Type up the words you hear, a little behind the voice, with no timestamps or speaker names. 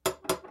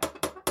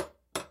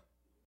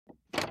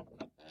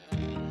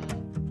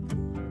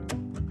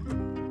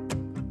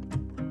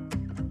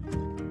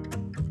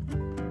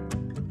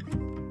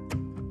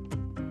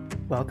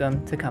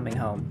Welcome to Coming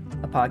Home,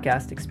 a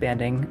podcast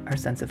expanding our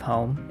sense of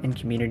home and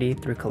community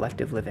through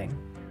collective living.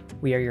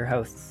 We are your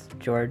hosts,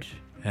 George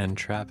and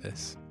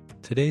Travis.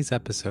 Today's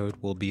episode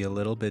will be a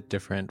little bit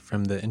different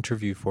from the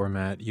interview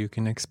format you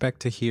can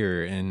expect to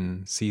hear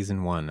in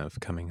Season 1 of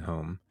Coming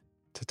Home.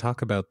 To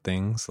talk about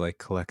things like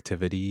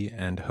collectivity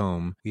and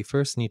home, we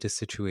first need to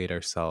situate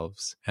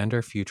ourselves and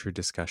our future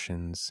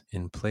discussions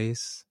in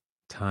place,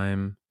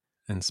 time,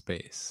 and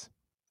space.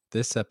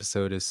 This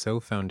episode is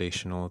so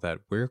foundational that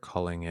we're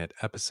calling it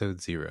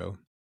Episode 0.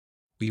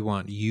 We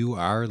want you,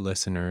 our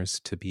listeners,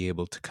 to be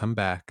able to come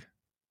back,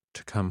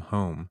 to come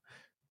home,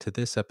 to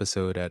this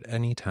episode at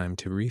any time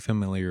to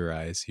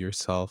refamiliarize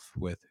yourself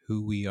with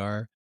who we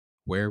are,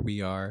 where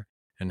we are,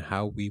 and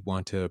how we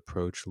want to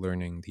approach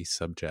learning these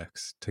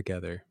subjects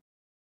together.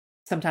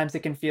 Sometimes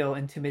it can feel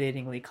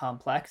intimidatingly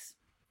complex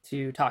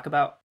to talk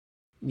about.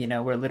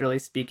 We're literally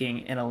speaking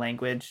in a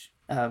language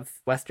of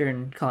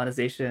Western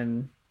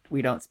colonization.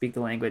 We don't speak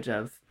the language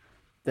of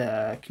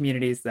the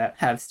communities that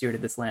have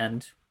stewarded this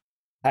land.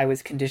 I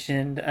was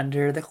conditioned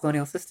under the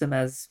colonial system,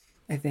 as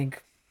I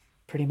think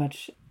pretty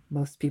much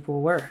most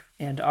people were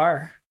and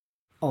are,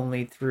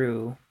 only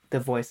through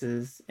the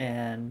voices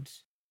and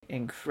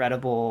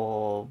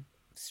incredible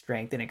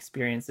strength and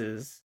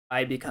experiences.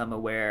 I become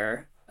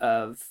aware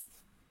of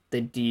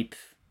the deep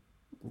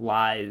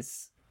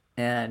lies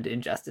and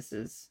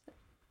injustices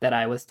that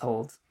I was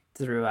told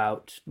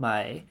throughout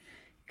my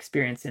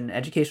experience in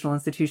educational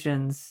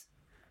institutions,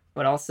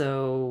 but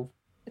also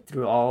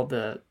through all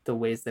the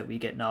ways that we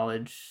get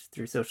knowledge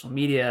through social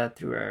media,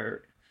 through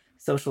our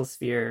social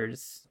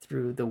spheres,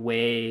 through the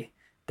way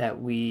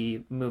that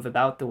we move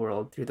about the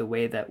world, through the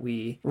way that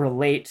we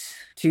relate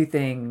to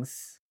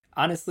things.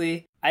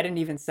 Honestly, I didn't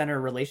even center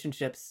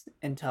relationships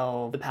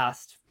until the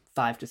past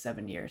 5 to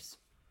 7 years.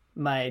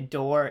 My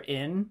door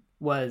in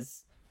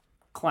was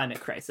climate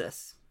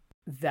crisis.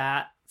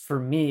 That, for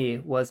me,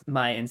 was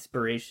my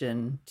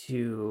inspiration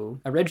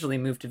to originally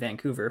move to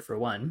Vancouver, for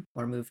one,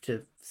 or move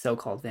to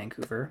so-called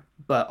Vancouver,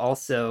 but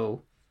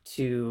also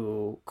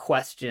to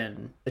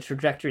question the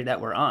trajectory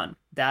that we're on.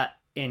 That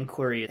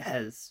inquiry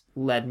has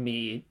led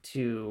me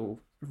to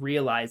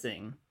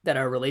realizing that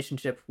our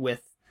relationship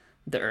with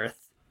the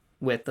earth,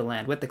 with the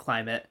land, with the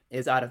climate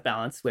is out of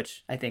balance,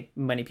 which I think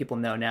many people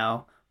know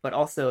now, but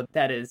also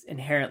that is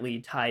inherently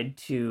tied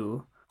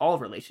to all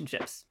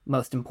relationships,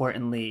 most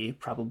importantly,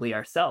 probably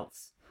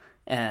ourselves,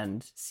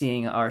 and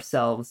seeing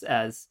ourselves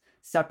as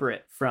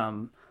separate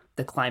from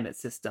the climate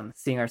system,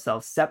 seeing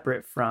ourselves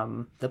separate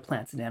from the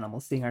plants and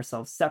animals, seeing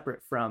ourselves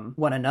separate from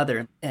one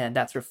another. And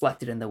that's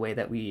reflected in the way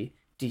that we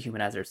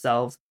dehumanize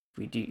ourselves,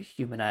 we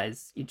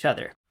dehumanize each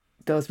other.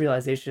 Those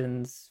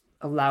realizations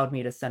allowed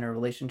me to center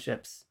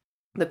relationships.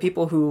 The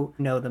people who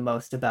know the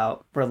most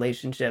about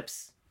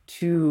relationships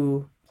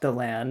to the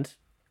land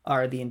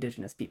are the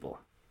indigenous people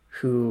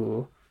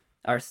who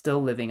are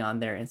still living on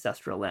their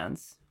ancestral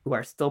lands, who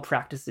are still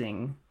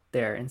practicing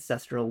their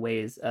ancestral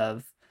ways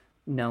of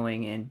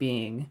knowing and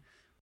being,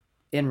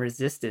 in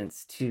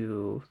resistance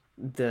to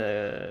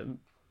the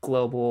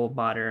global,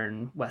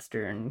 modern,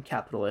 Western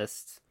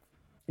capitalist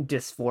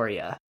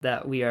dysphoria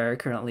that we are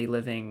currently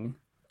living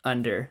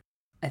under.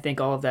 I think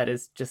all of that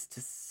is just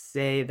to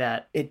say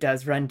that it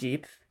does run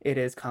deep, it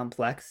is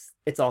complex,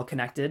 it's all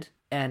connected,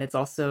 and it's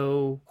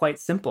also quite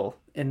simple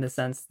in the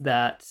sense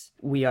that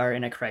we are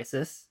in a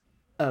crisis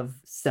of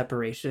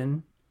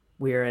separation.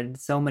 We are in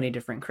so many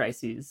different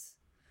crises.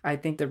 I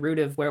think the root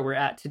of where we're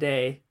at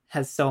today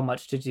has so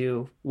much to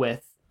do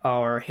with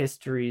our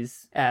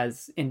histories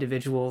as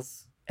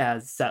individuals,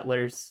 as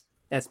settlers,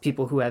 as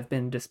people who have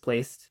been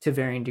displaced to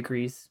varying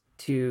degrees,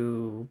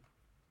 to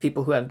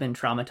people who have been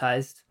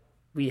traumatized.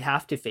 We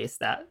have to face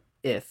that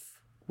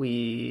if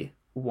we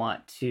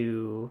want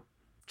to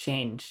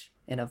change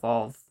and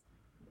evolve,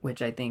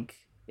 which I think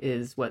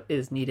is what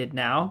is needed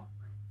now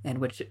and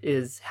which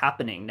is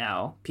happening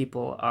now.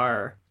 People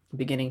are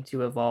beginning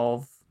to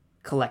evolve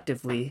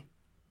collectively.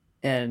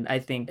 And I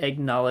think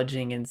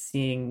acknowledging and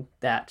seeing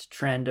that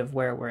trend of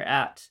where we're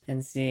at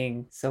and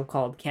seeing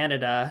so-called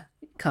Canada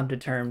come to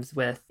terms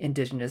with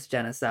Indigenous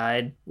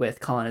genocide, with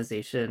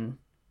colonization,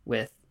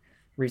 with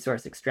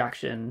resource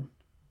extraction,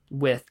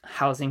 with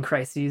housing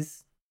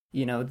crises.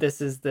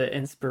 This is the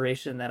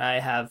inspiration that I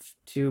have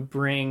to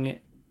bring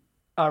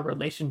our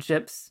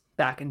relationships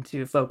back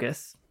into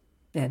focus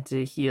and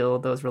to heal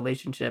those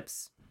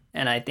relationships.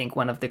 And I think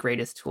one of the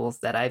greatest tools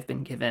that I've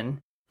been given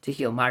to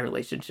heal my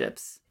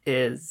relationships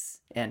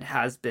is and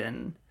has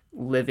been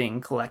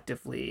living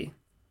collectively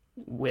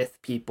with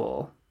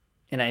people.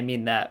 And I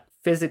mean that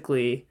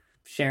physically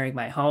sharing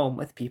my home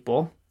with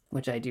people,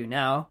 which I do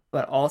now,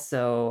 but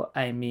also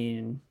I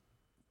mean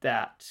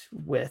that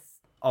with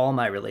all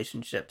my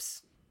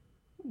relationships,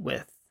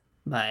 with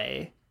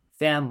my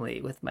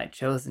family, with my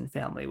chosen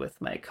family, with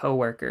my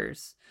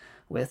coworkers,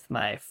 with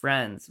my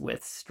friends,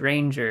 with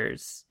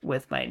strangers,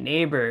 with my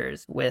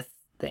neighbors, with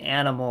the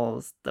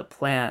animals, the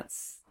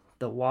plants,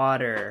 the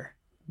water,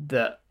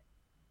 the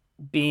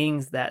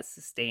beings that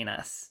sustain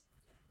us,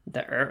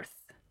 the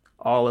earth.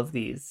 All of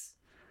these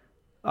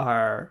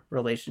are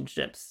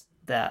relationships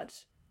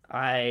that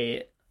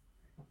I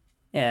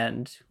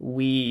and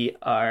we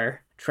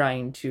are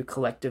trying to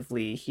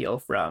collectively heal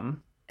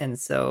from. And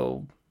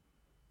so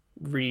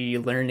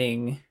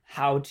relearning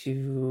how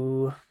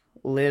to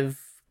live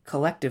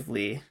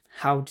collectively,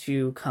 how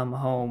to come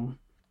home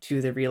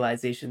to the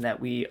realization that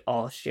we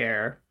all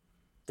share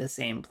the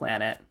same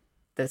planet,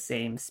 the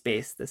same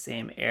space, the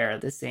same air,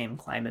 the same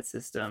climate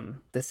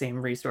system, the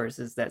same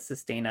resources that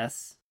sustain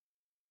us.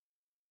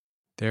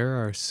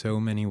 There are so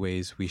many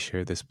ways we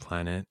share this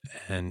planet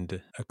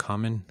and a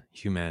common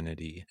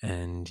humanity,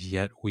 and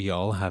yet we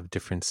all have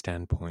different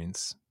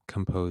standpoints,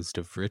 composed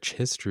of rich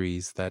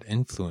histories that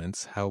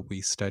influence how we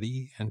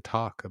study and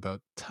talk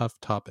about tough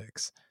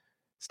topics,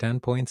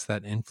 standpoints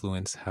that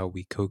influence how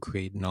we co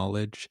create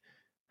knowledge,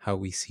 how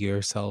we see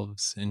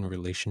ourselves in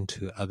relation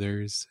to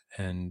others,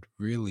 and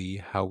really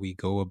how we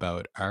go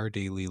about our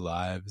daily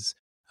lives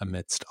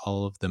amidst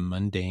all of the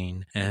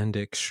mundane and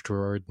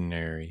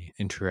extraordinary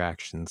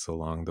interactions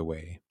along the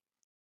way.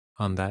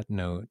 On that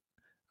note,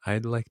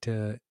 I'd like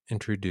to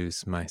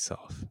introduce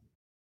myself.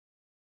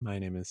 My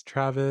name is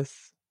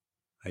Travis.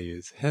 I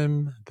use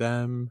him,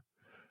 them,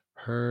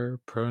 her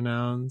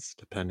pronouns,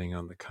 depending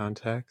on the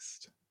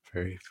context.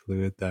 Very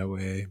fluid that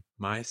way.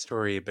 My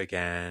story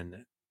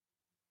began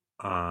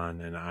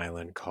on an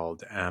island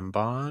called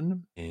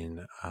Ambon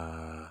in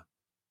a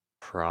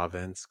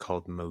province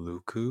called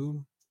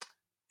Maluku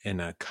in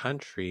a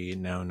country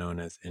now known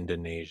as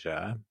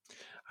Indonesia.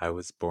 I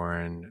was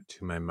born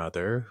to my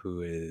mother,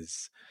 who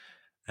is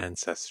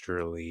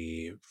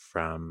ancestrally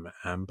from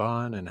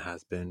Ambon and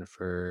has been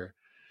for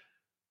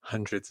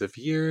hundreds of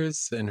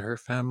years in her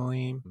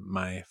family.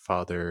 My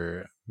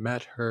father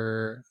met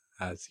her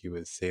as he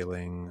was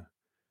sailing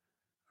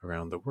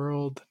around the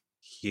world.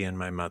 He and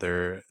my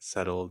mother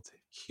settled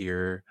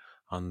here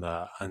on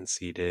the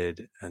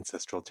unceded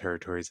ancestral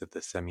territories of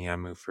the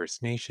Semiahmoo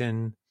First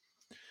Nation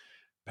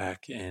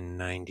back in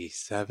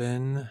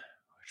 97,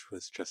 which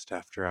was just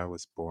after I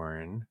was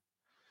born.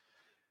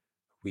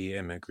 We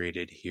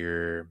immigrated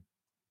here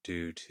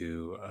due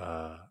to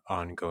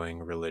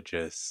ongoing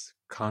religious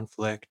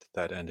conflict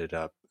that ended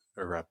up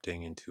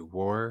erupting into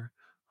war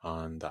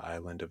on the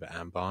island of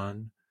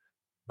Ambon.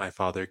 My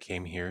father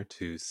came here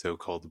to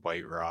so-called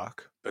White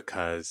Rock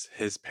because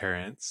his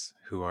parents,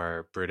 who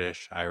are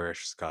British,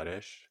 Irish,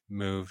 Scottish,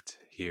 moved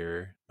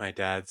here. My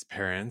dad's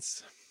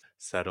parents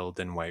settled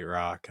in White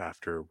Rock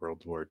after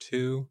World War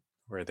II,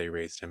 where they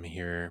raised him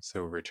here.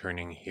 So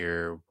returning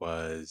here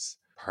was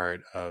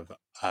part of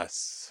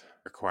us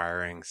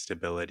requiring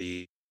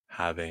stability,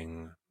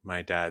 having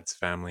my dad's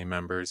family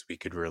members we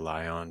could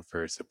rely on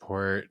for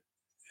support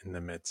in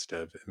the midst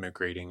of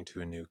immigrating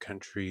to a new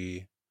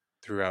country.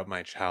 Throughout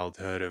my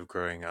childhood of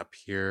growing up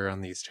here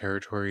on these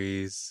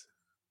territories,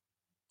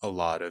 a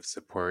lot of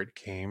support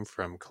came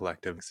from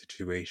collective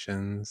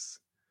situations,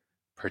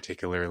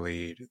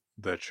 particularly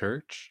the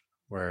church,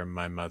 where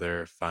my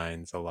mother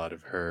finds a lot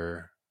of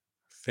her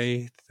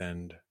faith,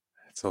 and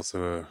it's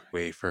also a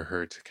way for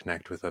her to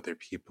connect with other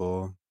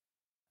people.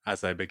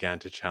 As I began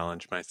to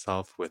challenge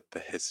myself with the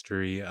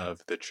history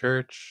of the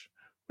church,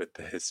 with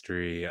the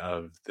history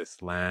of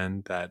this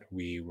land that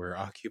we were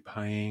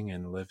occupying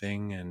and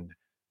living and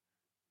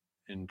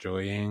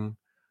enjoying,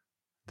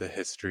 the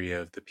history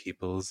of the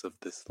peoples of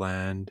this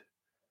land,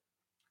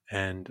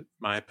 and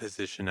my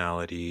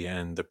positionality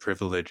and the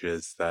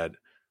privileges that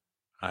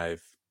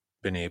I've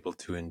been able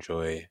to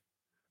enjoy,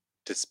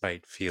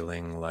 despite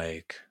feeling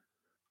like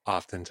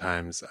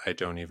oftentimes I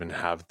don't even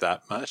have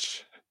that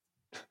much.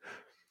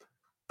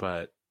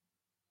 But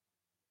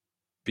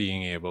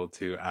being able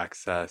to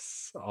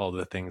access all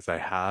the things I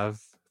have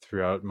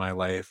throughout my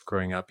life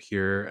growing up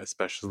here,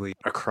 especially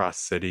across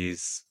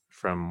cities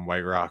from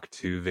White Rock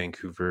to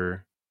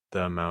Vancouver,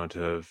 the amount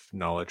of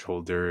knowledge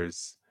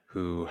holders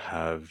who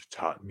have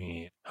taught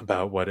me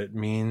about what it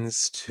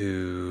means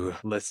to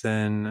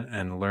listen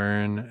and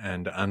learn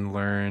and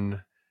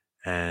unlearn,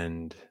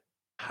 and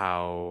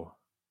how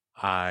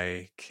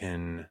I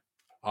can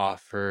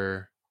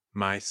offer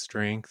my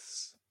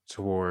strengths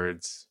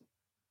towards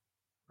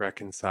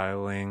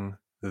reconciling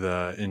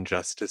the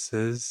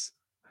injustices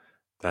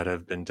that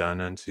have been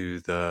done unto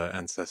the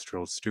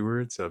ancestral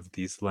stewards of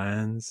these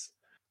lands,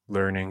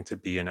 learning to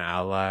be an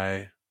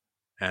ally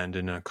and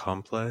an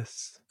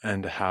accomplice,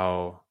 and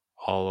how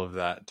all of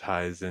that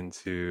ties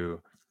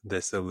into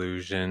this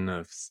illusion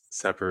of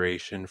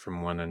separation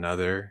from one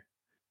another.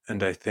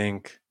 And I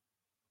think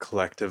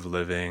collective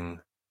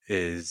living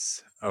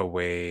is a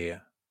way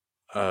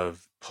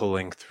of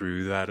pulling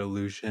through that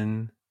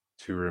illusion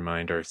to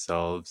remind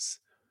ourselves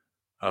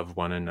of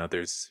one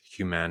another's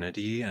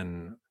humanity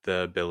and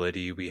the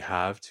ability we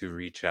have to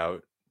reach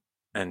out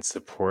and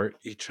support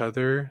each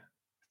other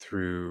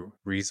through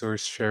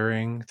resource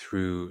sharing,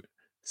 through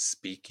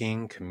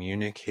speaking,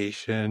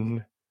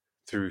 communication,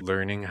 through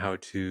learning how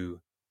to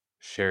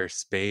share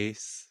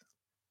space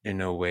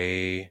in a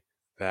way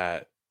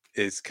that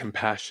is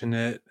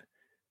compassionate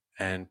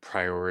and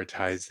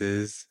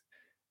prioritizes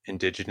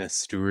Indigenous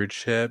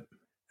stewardship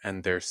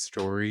and their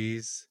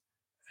stories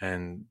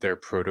and their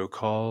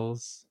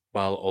protocols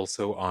while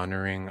also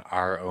honoring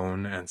our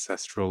own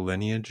ancestral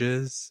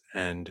lineages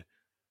and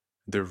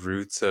the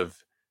roots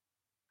of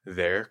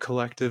their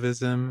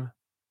collectivism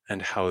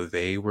and how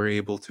they were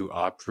able to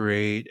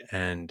operate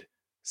and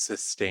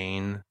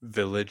sustain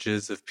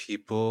villages of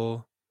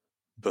people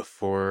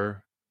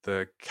before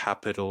the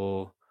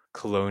capital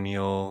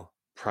colonial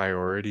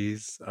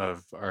priorities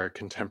of our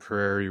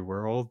contemporary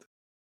world.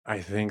 I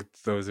think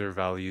those are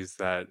values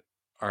that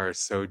are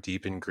so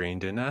deep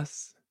ingrained in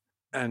us.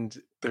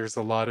 And there's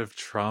a lot of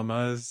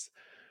traumas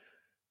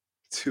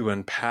to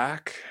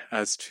unpack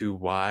as to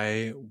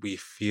why we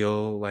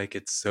feel like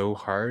it's so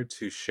hard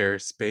to share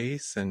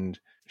space and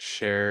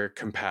share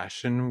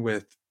compassion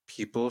with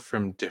people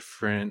from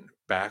different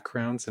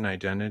backgrounds and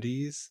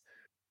identities.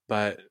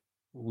 But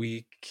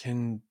we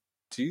can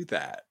do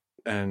that.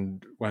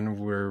 And when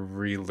we're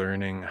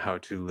relearning how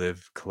to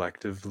live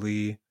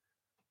collectively,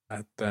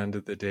 at the end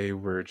of the day,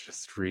 we're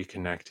just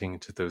reconnecting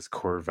to those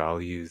core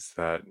values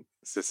that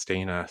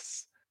sustain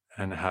us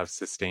and have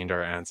sustained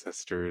our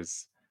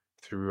ancestors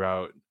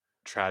throughout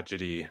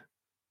tragedy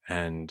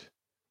and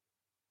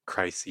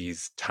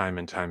crises time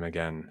and time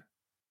again.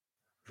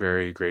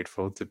 Very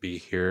grateful to be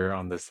here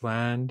on this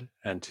land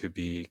and to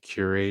be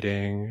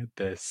curating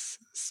this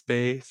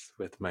space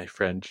with my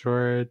friend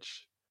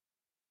George.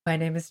 My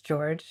name is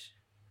George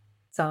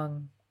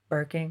Song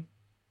Birking.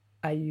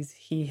 I use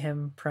he,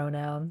 him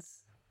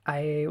pronouns.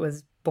 I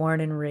was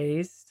born and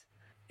raised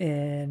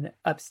in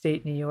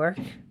upstate New York,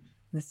 in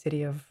the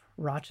city of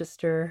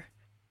Rochester,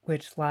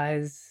 which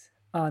lies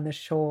on the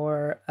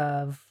shore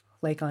of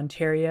Lake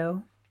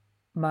Ontario.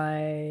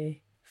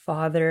 My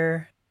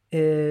father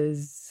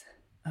is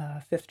a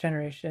fifth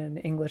generation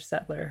English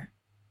settler.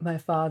 My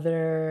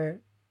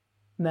father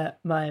met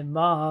my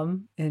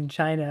mom in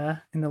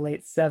China in the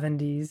late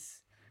 70s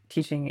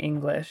teaching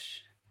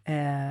English,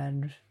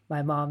 and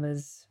my mom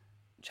is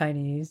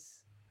Chinese.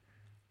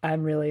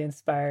 I'm really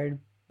inspired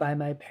by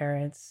my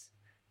parents.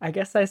 I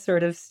guess I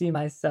sort of see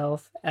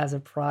myself as a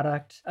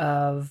product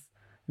of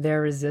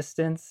their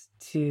resistance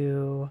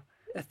to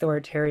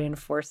authoritarian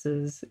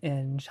forces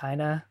in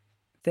China.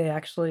 They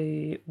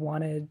actually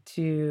wanted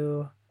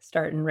to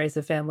start and raise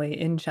a family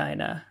in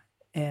China.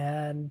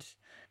 And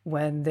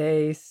when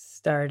they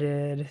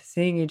started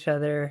seeing each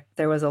other,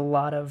 there was a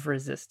lot of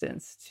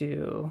resistance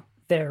to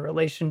their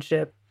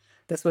relationship.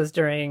 This was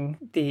during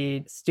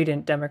the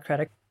student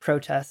democratic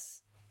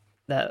protests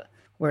that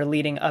were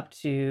leading up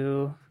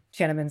to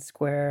Tiananmen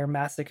Square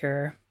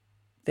massacre.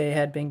 They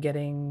had been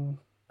getting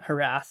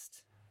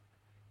harassed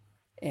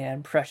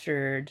and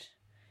pressured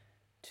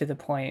to the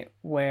point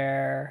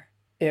where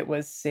it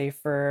was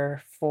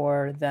safer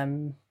for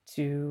them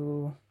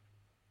to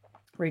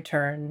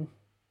return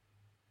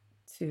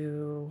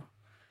to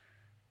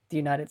the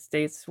United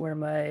States, where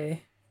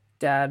my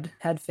dad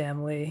had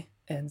family.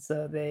 And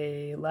so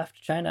they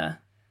left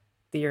China.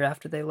 The year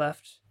after they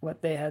left,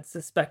 what they had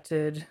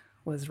suspected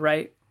was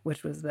right,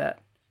 which was that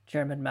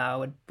Chairman Mao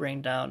would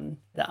bring down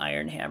the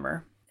Iron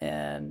Hammer.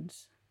 And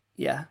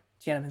yeah,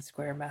 Tiananmen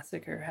Square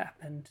massacre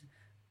happened,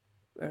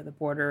 or the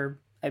border,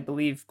 I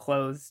believe,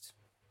 closed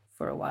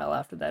for a while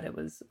after that. It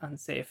was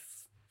unsafe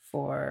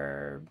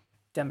for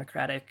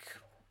democratic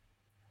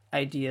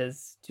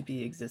ideas to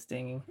be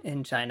existing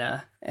in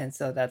China. And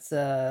so that's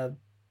a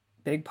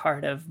big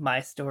part of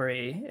my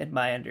story and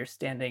my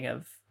understanding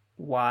of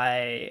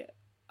why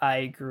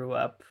I grew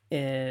up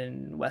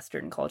in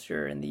Western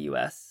culture in the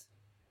US.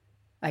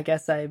 I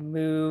guess I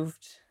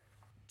moved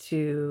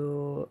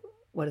to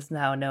what is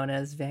now known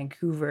as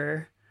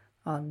Vancouver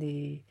on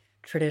the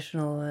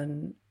traditional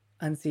and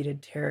unceded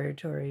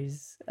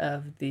territories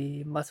of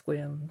the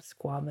Musqueam,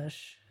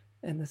 Squamish,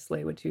 and the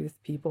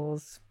Tsleil-Waututh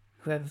peoples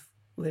who have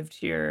lived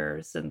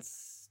here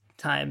since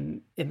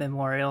time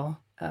immemorial.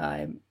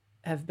 I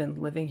have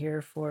been living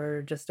here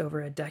for just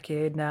over a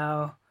decade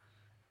now.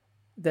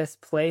 This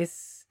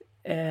place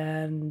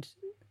and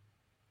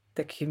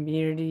the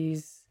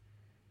communities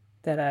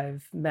that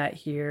I've met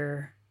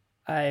here,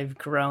 I've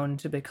grown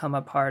to become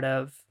a part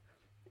of,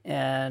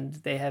 and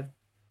they have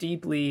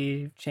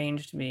deeply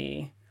changed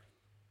me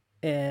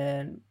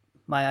in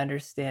my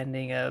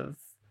understanding of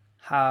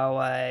how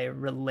I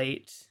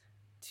relate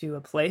to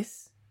a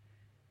place,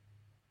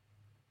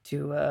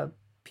 to a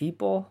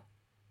people,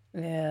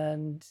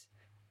 and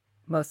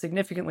most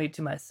significantly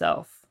to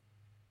myself.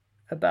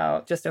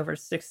 About just over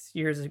 6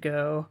 years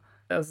ago,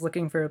 I was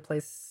looking for a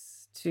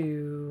place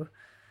to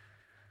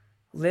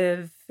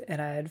live,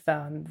 and I had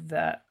found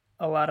that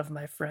a lot of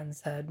my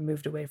friends had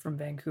moved away from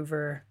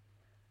Vancouver.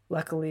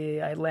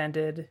 Luckily, I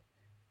landed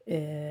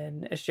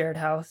in a shared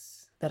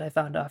house that I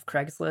found off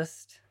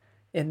Craigslist.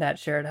 In that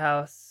shared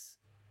house,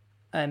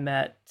 I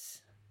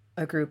met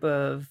a group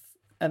of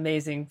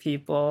amazing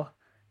people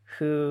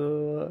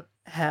who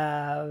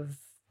have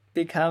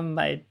become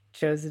my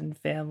chosen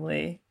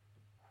family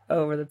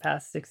over the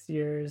past 6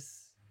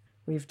 years.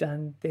 We've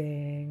done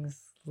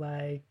things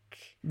like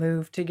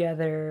move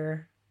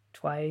together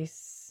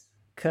twice,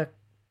 cook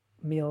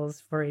meals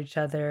for each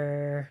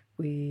other.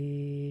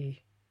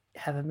 We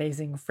have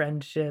amazing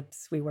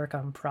friendships. We work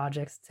on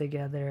projects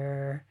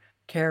together,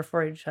 care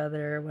for each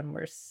other when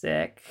we're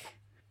sick.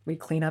 We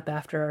clean up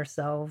after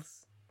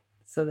ourselves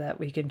so that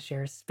we can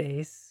share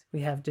space.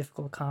 We have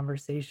difficult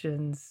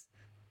conversations.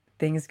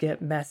 Things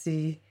get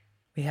messy.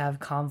 We have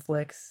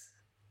conflicts.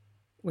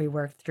 We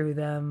work through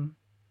them.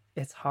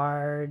 It's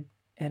hard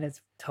and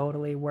it's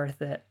totally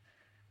worth it.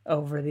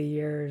 Over the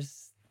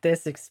years,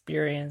 this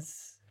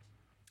experience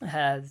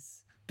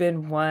has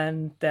been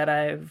one that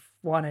I've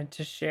wanted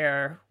to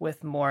share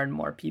with more and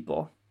more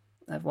people.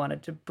 I've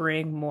wanted to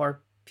bring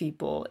more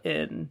people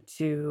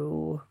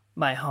into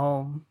my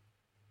home,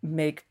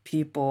 make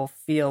people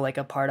feel like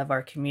a part of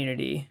our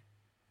community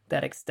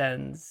that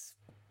extends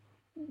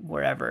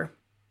wherever.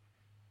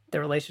 The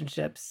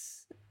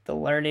relationships, the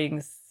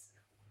learnings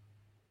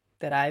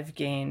that I've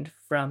gained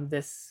from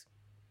this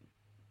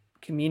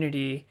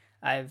community,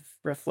 I've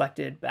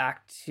reflected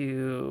back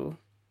to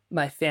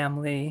my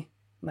family,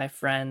 my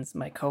friends,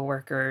 my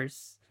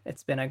coworkers.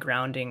 It's been a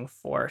grounding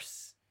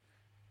force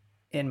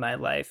in my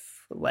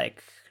life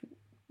like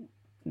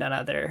none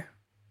other.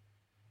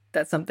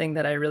 That's something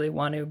that I really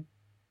want to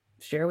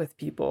share with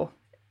people.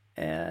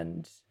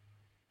 And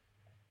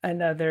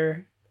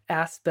another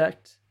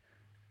aspect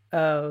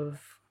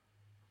of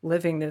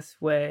living this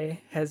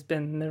way has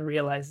been the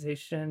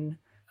realization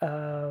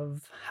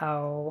of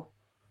how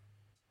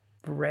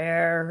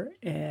rare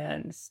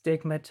and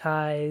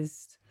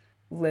stigmatized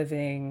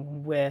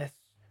living with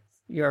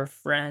your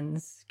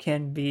friends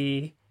can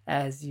be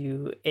as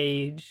you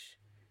age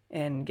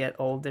and get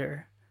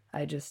older.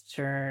 I just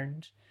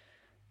turned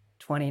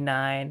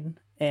 29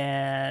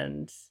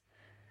 and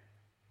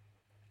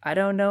I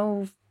don't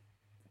know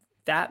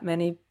that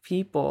many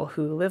people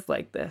who live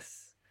like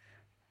this.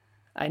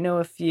 I know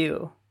a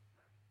few.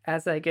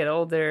 As I get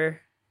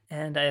older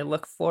and I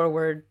look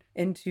forward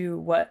into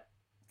what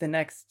the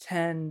next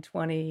 10,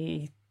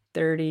 20,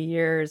 30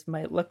 years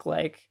might look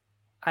like,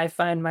 I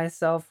find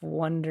myself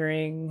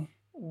wondering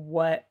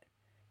what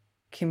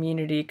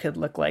community could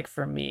look like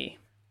for me.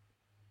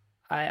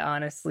 I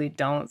honestly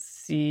don't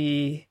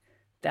see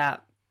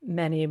that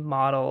many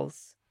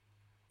models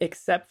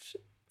except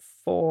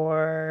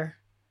for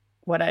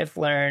what I've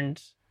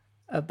learned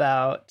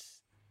about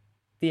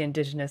the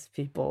indigenous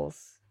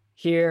peoples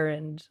here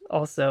and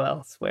also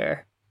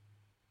elsewhere.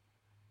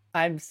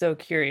 I'm so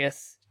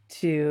curious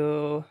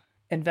to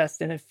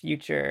invest in a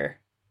future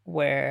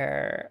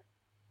where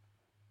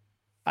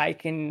I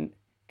can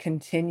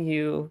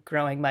continue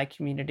growing my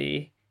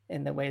community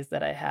in the ways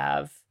that I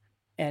have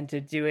and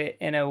to do it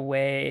in a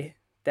way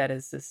that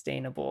is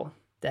sustainable,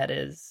 that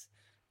is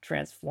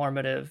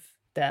transformative,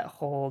 that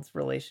holds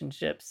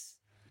relationships,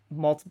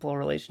 multiple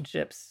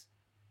relationships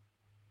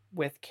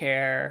with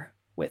care,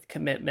 with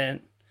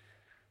commitment,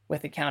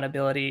 with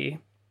accountability.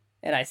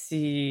 And I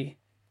see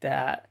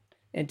that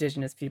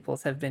Indigenous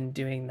peoples have been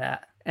doing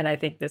that. And I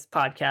think this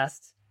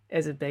podcast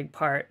is a big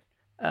part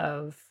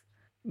of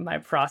my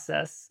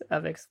process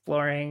of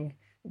exploring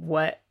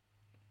what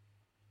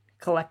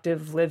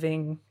collective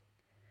living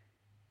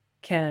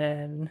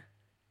can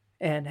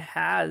and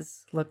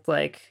has looked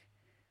like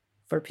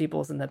for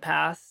peoples in the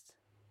past,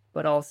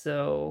 but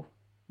also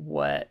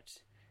what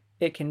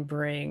it can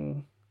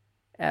bring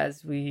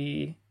as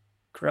we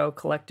grow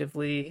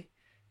collectively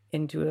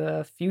into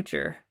a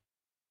future.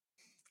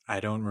 I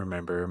don't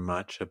remember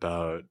much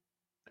about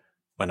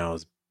when I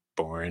was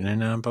born in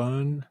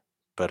Ambon,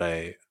 but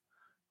I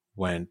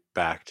went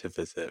back to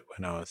visit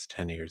when I was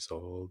 10 years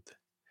old.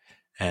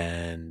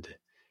 And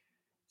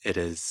it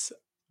is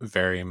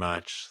very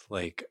much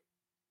like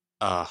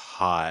a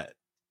hot,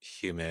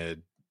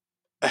 humid,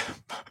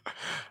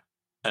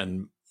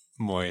 and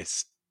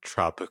moist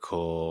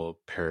tropical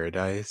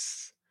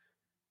paradise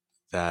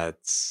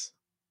that's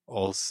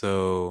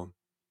also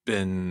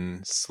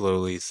been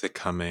slowly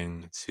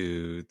succumbing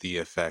to the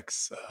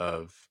effects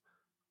of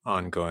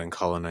ongoing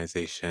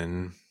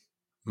colonization,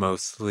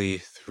 mostly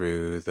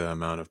through the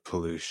amount of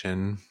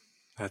pollution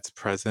that's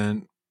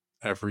present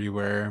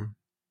everywhere,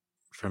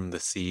 from the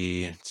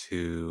sea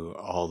to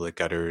all the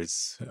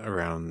gutters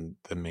around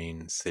the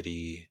main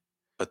city.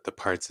 But the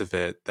parts of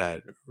it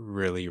that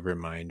really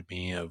remind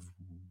me of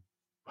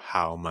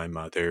how my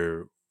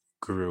mother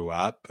grew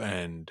up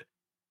and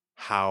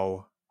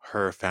how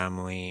her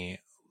family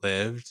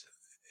lived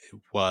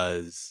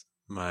was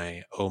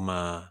my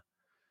Oma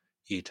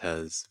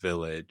Ita's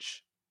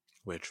village,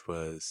 which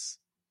was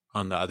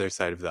on the other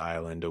side of the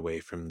island away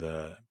from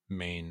the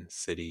main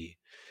city.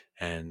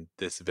 And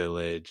this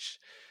village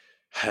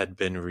had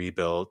been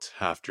rebuilt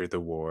after the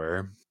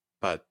war,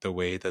 but the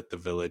way that the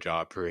village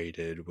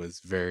operated was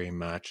very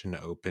much an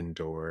open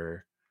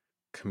door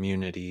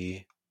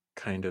community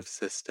kind of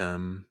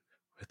system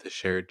with a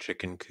shared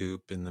chicken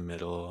coop in the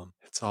middle.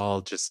 It's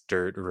all just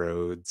dirt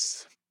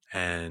roads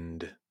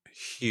and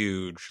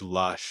huge,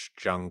 lush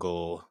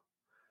jungle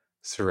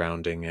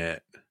surrounding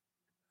it.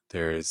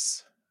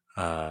 There's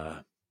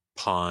a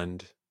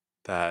pond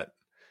that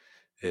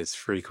is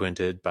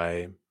frequented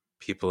by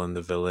people in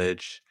the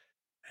village,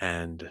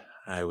 and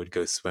I would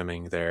go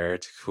swimming there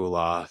to cool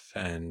off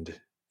and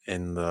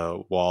in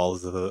the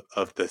walls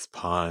of this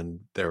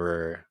pond, there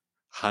were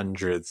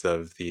hundreds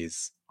of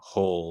these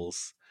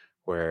holes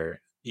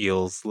where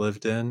eels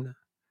lived in,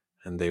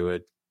 and they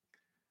would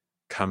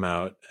come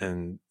out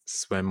and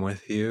swim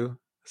with you,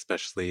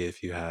 especially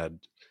if you had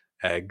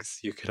eggs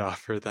you could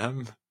offer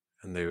them.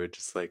 And they would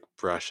just like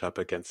brush up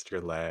against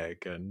your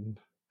leg. And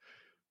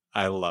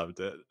I loved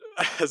it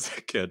as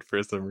a kid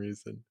for some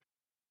reason.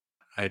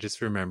 I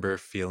just remember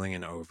feeling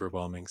an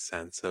overwhelming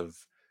sense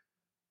of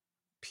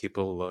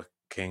people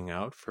looking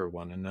out for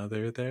one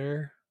another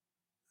there.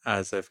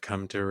 As I've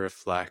come to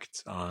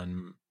reflect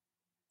on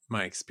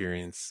my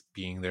experience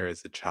being there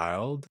as a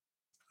child,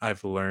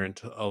 I've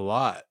learned a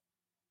lot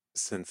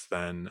since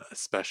then,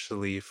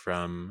 especially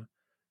from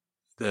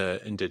the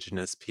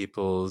indigenous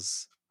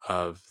peoples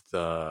of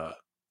the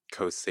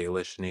Coast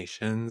Salish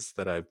nations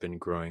that I've been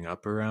growing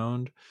up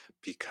around,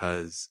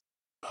 because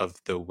of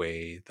the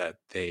way that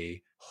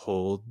they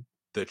hold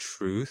the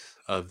truth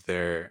of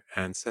their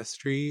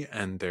ancestry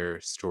and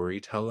their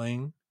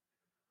storytelling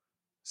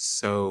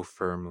so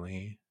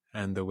firmly,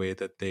 and the way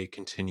that they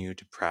continue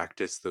to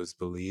practice those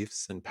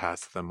beliefs and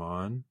pass them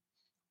on.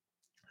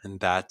 And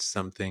that's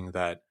something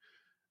that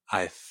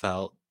I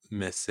felt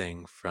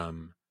missing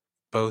from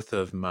both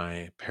of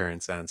my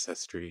parents'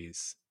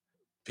 ancestries,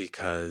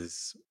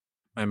 because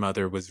my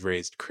mother was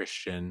raised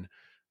Christian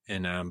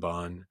in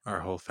Ambon.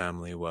 Our whole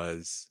family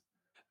was.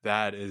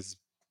 That is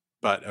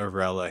but a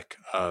relic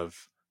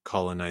of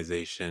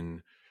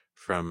colonization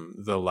from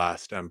the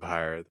last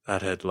empire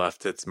that had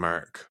left its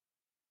mark.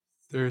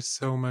 There's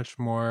so much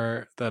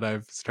more that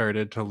I've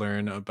started to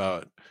learn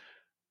about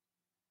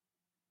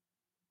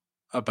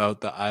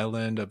the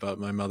island, about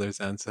my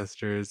mother's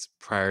ancestors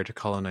prior to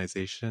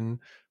colonization,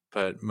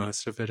 but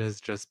most of it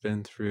has just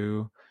been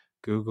through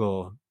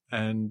Google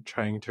and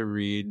trying to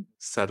read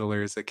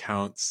settlers'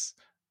 accounts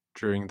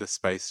during the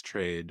spice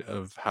trade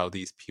of how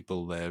these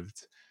people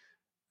lived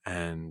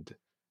and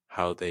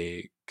how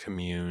they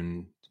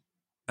communed.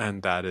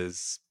 And that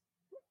is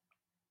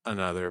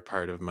another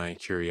part of my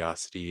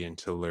curiosity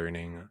into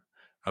learning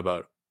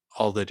about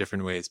all the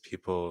different ways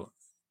people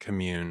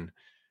commune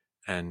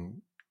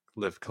and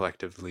live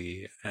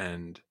collectively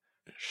and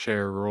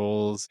share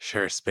roles,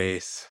 share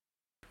space.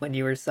 When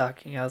you were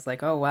talking, I was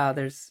like, oh wow,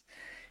 there's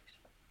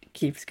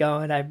keeps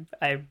going.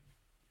 I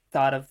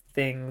thought of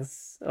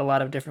things a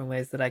lot of different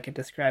ways that I could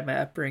describe my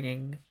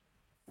upbringing.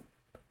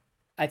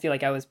 I feel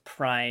like I was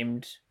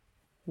primed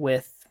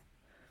with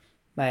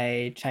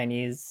my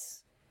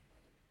Chinese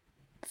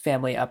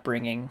family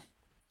upbringing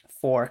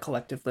for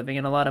collective living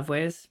in a lot of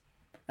ways.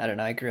 I don't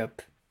know, I grew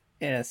up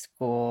in a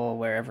school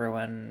where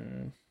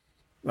everyone,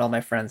 all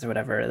my friends or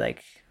whatever,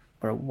 like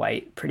were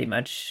white pretty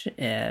much,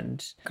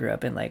 and grew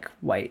up in like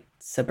white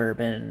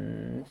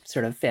suburban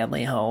sort of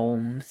family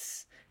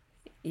homes.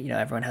 You know,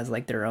 everyone has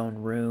like their own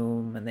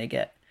room and they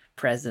get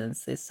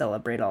presents. They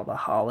celebrate all the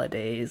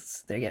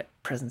holidays. They get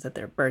presents at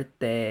their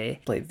birthday,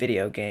 play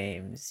video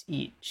games,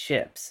 eat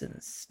chips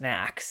and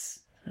snacks.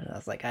 And I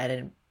was like, I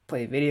didn't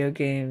play video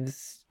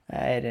games.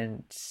 I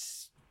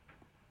didn't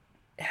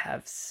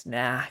have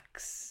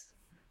snacks.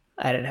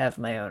 I didn't have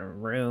my own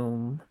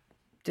room.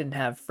 Didn't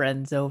have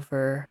friends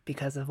over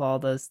because of all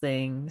those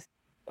things.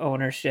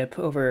 Ownership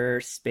over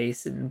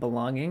space and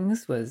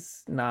belongings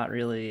was not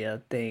really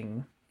a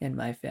thing in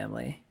my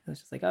family. It was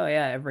just like, oh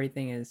yeah,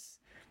 everything is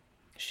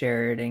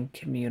shared and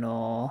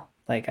communal.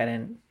 Like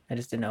I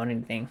just didn't own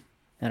anything.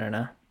 I don't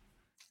know.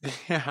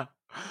 Yeah.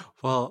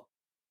 Well,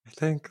 I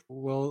think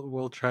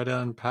we'll try to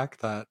unpack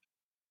that.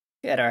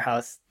 At our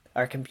house,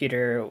 our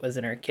computer was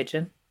in our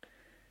kitchen.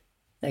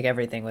 Like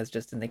everything was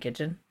just in the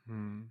kitchen.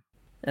 Hmm.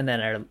 And then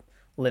our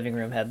living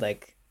room had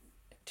like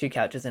two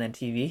couches and a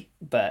TV,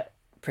 but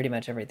pretty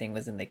much everything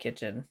was in the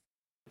kitchen.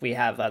 We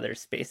have other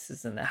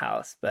spaces in the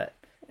house, but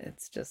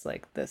it's just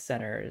like the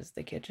center is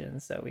the kitchen,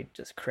 so we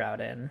just crowd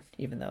in,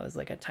 even though it was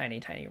like a tiny,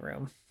 tiny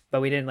room.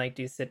 But we didn't like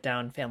do sit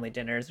down family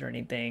dinners or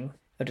anything. I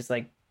would just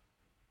like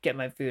get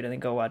my food and then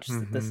go watch The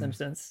Mm-hmm.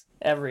 Simpsons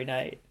every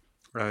night.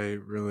 I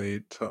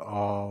relate to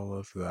all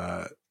of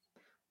that.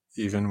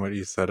 Even what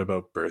you said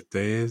about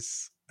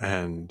birthdays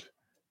and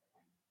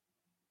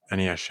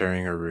yeah,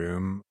 sharing a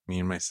room. Me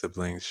and my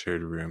siblings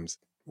shared rooms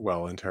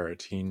well into our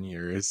teen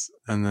years.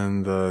 And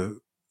then the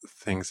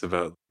things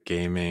about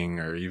gaming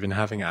or even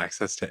having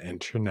access to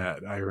internet,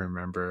 I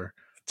remember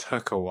it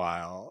took a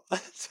while.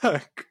 It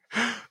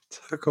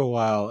took a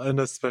while. And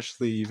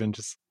especially even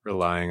just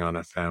relying on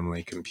a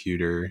family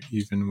computer,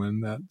 even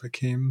when that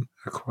became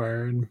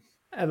acquired.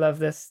 I love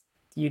this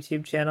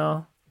YouTube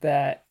channel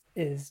that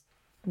is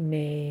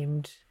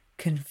named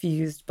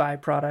Confused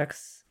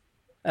Byproducts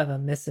of a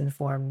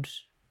Misinformed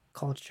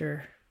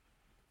Culture.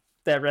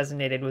 That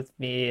resonated with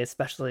me,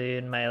 especially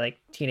in my like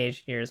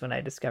teenage years when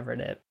I discovered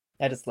it.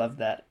 I just love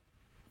that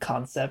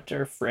concept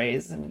or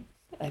phrase, and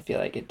I feel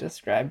like it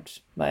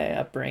described my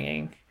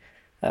upbringing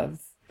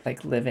of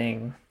like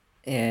living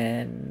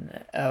in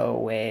a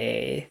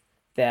way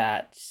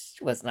that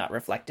was not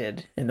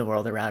reflected in the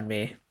world around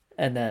me,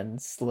 and then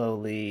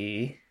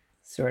slowly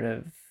sort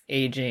of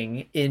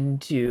aging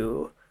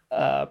into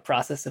a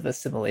process of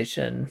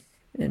assimilation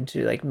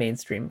into like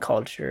mainstream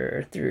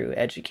culture through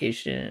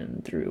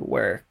education, through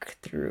work,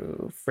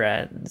 through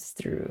friends,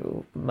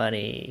 through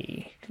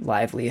money,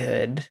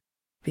 livelihood,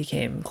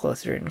 became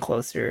closer and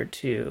closer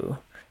to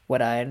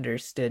what I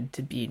understood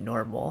to be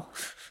normal.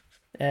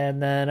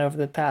 And then over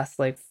the past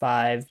like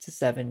 5 to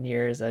 7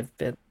 years, I've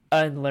been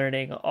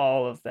unlearning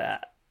all of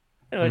that,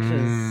 which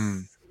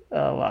Mm. is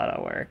a lot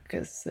of work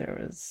because there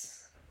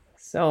was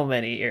so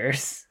many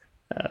years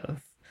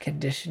of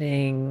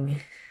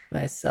conditioning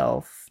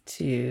myself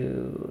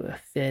to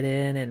fit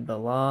in and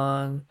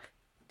belong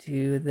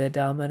to the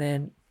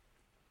dominant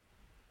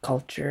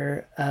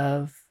culture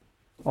of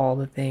all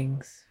the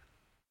things.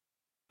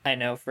 I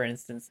know, for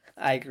instance,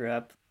 I grew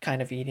up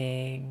kind of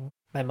eating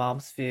my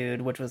mom's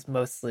food, which was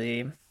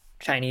mostly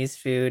Chinese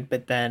food,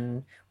 but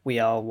then we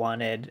all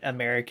wanted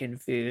American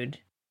food.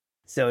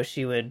 So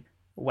she would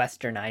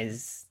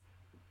westernize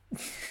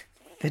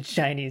the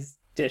Chinese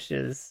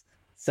dishes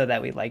so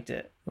that we liked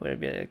it. It would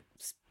be like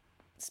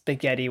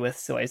spaghetti with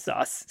soy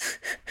sauce,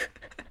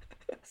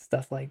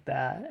 stuff like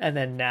that. And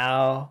then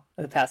now,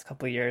 the past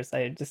couple of years,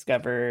 I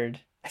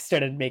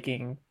started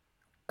making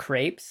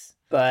crepes,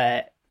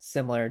 but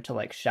similar to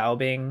like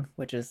xiaobing,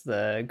 which is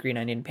the green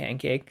onion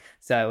pancake.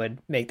 So I would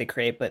make the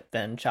crepe, but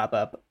then chop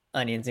up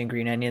onions and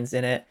green onions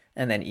in it,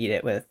 and then eat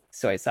it with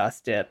soy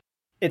sauce dip.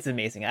 It's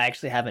amazing. I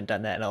actually haven't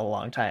done that in a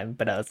long time,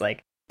 but I was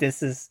like,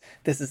 this is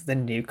the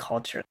new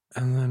culture.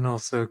 And then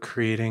also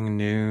creating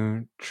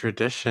new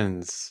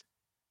traditions.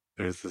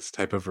 There's this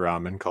type of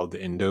ramen called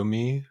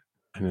Indomie,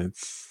 and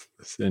it's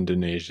this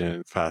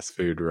Indonesian fast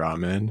food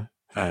ramen.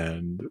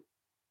 And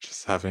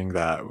just having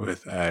that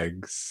with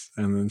eggs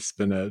and then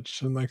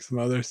spinach and like some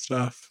other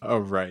stuff. Oh,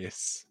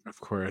 rice, of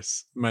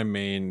course. My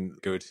main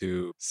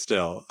go-to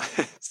still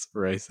is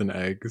rice and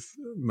eggs.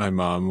 My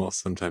mom will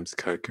sometimes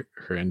cook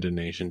her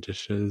Indonesian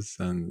dishes,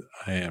 and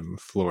I am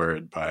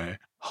floored by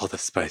all the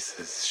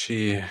spices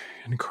she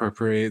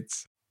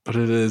incorporates. But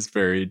it is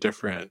very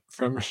different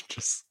from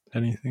just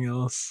anything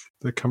else.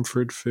 The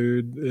comfort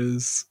food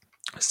is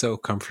so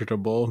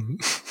comfortable.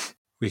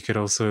 We could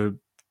also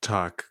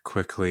talk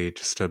quickly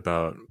just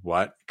about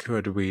what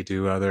could we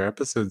do other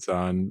episodes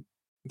on.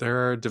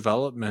 There are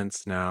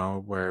developments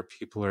now where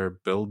people are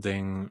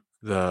building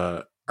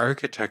the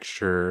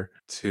architecture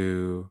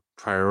to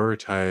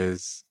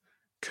prioritize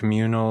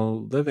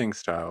communal living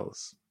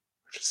styles,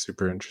 which is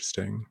super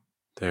interesting.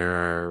 There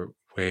are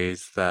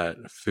ways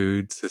that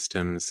food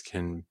systems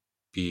can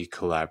be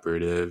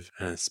collaborative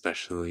and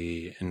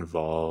especially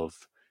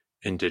involve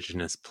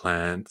indigenous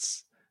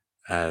plants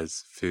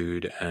as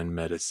food and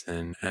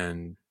medicine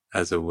and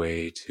as a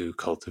way to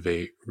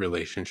cultivate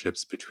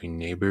relationships between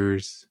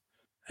neighbors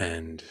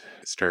and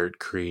start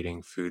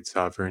creating food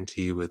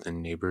sovereignty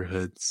within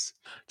neighborhoods.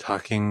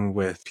 Talking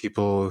with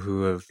people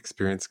who have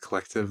experienced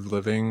collective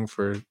living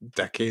for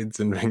decades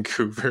in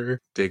Vancouver,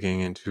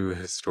 digging into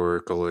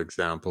historical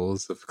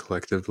examples of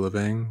collective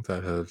living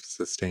that have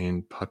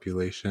sustained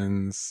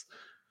populations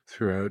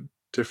throughout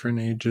different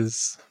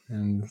ages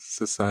and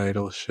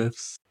societal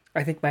shifts.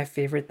 I think my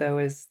favorite though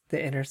is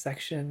the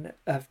intersection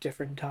of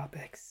different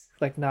topics.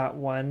 Like not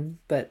one,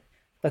 but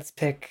let's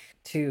pick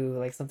two,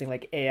 like something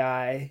like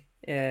AI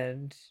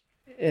and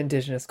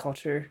indigenous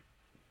culture.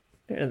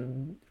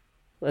 And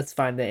let's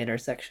find the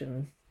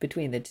intersection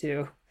between the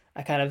two.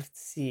 I kind of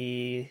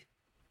see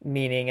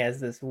meaning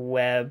as this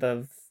web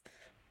of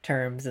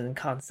terms and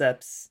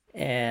concepts,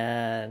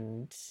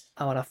 and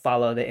I want to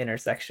follow the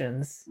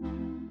intersections.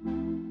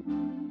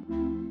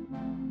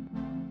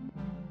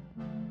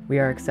 We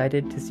are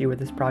excited to see where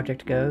this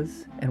project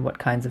goes and what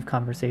kinds of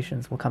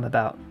conversations will come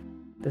about.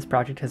 This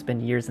project has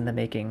been years in the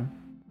making.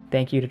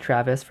 Thank you to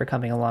Travis for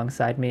coming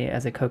alongside me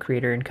as a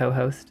co-creator and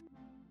co-host.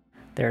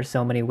 There are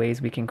so many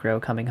ways we can grow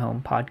Coming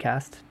Home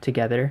podcast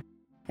together,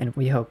 and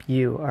we hope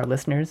you, our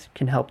listeners,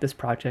 can help this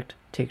project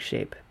take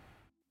shape.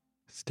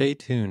 Stay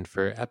tuned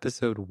for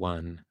episode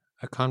 1,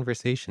 a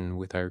conversation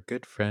with our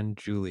good friend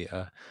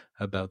Julia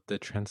about the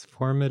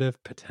transformative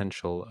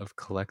potential of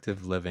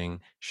collective living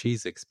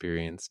she's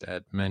experienced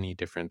at many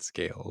different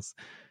scales.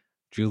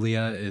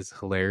 Julia is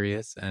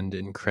hilarious and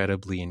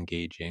incredibly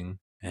engaging,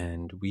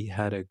 and we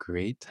had a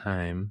great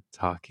time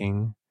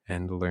talking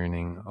and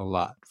learning a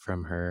lot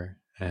from her,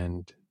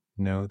 and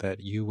know that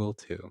you will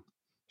too.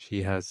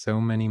 She has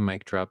so many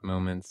mic drop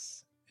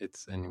moments.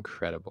 It's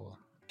incredible.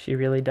 She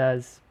really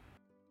does.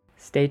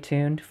 Stay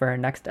tuned for our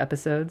next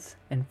episodes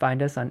and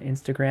find us on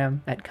Instagram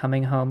at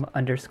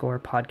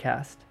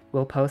cominghome_podcast.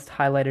 We'll post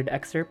highlighted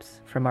excerpts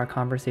from our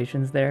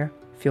conversations there.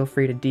 Feel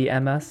free to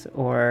DM us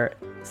or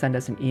send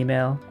us an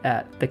email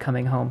at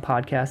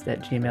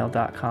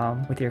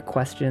thecominghomepodcast@gmail.com with your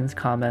questions,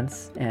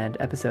 comments, and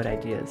episode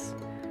ideas.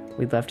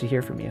 We'd love to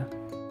hear from you.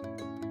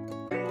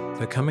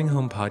 The Coming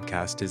Home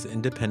podcast is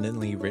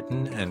independently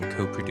written and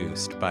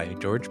co-produced by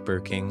George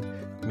Birking,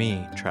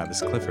 me,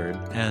 Travis Clifford,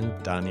 and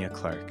Dania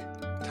Clark.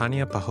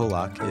 Tanya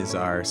Paholak is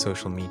our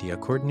social media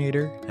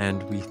coordinator,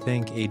 and we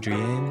thank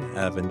Adrienne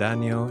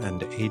Avendano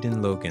and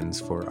Aidan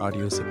Logans for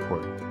audio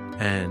support.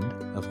 And,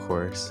 of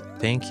course,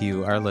 thank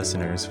you, our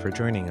listeners, for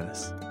joining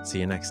us. See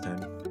you next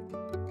time.